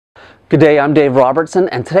Good day, I'm Dave Robertson,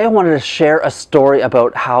 and today I wanted to share a story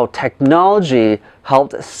about how technology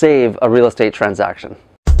helped save a real estate transaction.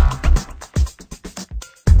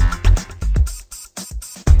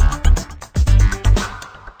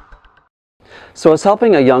 So I was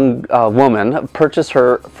helping a young woman purchase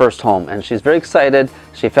her first home, and she's very excited.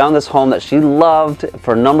 She found this home that she loved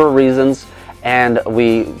for a number of reasons, and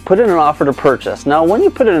we put in an offer to purchase. Now, when you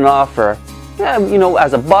put in an offer,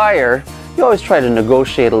 as a buyer, you always try to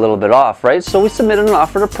negotiate a little bit off, right? So we submitted an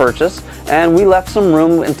offer to purchase, and we left some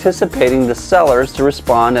room anticipating the sellers to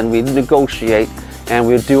respond, and we'd negotiate, and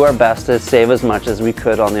we'd do our best to save as much as we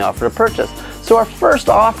could on the offer to purchase. So our first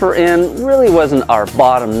offer in really wasn't our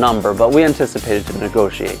bottom number, but we anticipated to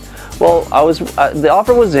negotiate. Well, the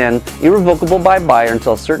offer was in, irrevocable by buyer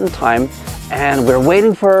until a certain time, and we're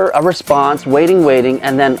waiting for a response, waiting,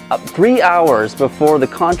 and then 3 hours before the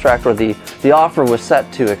contract or the offer was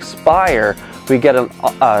set to expire, we get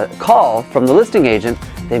a call from the listing agent.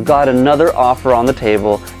 They've got another offer on the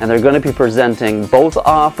table, and they're going to be presenting both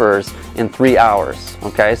offers in 3 hours.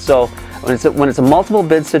 Okay, so when it's a multiple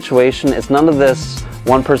bid situation, it's none of this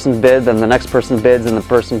one person bid, then the next person bids, and the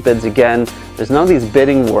person bids again. There's none of these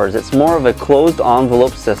bidding wars. It's more of a closed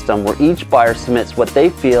envelope system where each buyer submits what they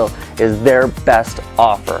feel is their best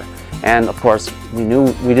offer. And of course, we knew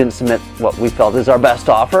we didn't submit what we felt is our best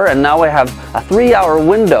offer, and now we have a 3-hour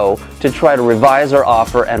window to try to revise our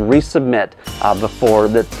offer and resubmit before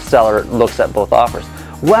the seller looks at both offers.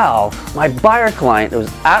 Well, my buyer client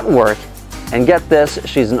was at work, and get this,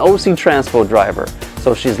 she's an OC Transpo driver.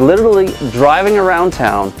 So she's literally driving around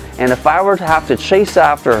town, and if I were to have to chase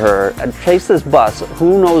after her and chase this bus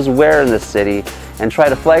who knows where in the city and try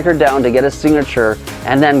to flag her down to get a signature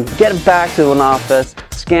and then get it back to an office,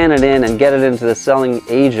 scan it in and get it into the selling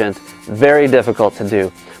agent, very difficult to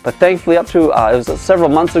do. But thankfully it was several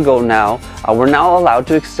months ago now, we're now allowed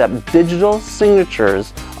to accept digital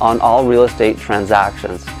signatures on all real estate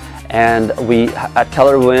transactions. And we at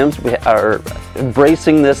Keller Williams, we are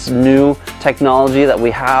embracing this new technology that we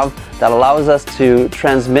have that allows us to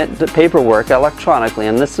transmit the paperwork electronically.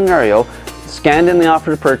 In this scenario, scanned in the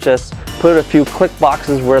offer to purchase, put a few click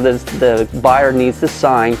boxes where the buyer needs to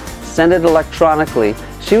sign, send it electronically.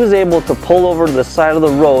 She was able to pull over to the side of the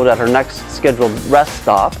road at her next scheduled rest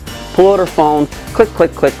stop, pull out her phone, click,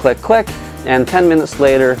 click, click, click, click, and 10 minutes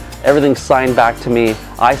later, everything's signed back to me.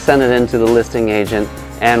 I send it into the listing agent,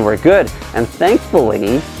 and we're good. And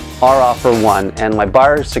thankfully, our offer won, and my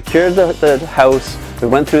buyer secured the house. We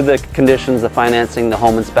went through the conditions, the financing, the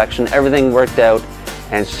home inspection, everything worked out,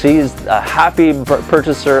 and she's a happy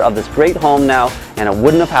purchaser of this great home now, and it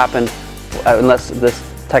wouldn't have happened unless this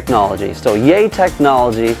technology. So yay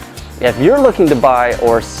technology. If you're looking to buy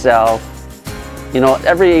or sell,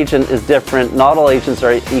 every agent is different, not all agents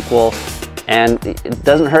are equal, and it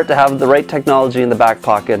doesn't hurt to have the right technology in the back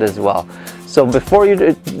pocket as well. So before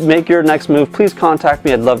you make your next move, please contact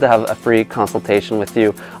me. I'd love to have a free consultation with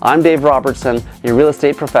you. I'm Dave Robertson, your real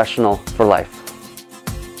estate professional for life.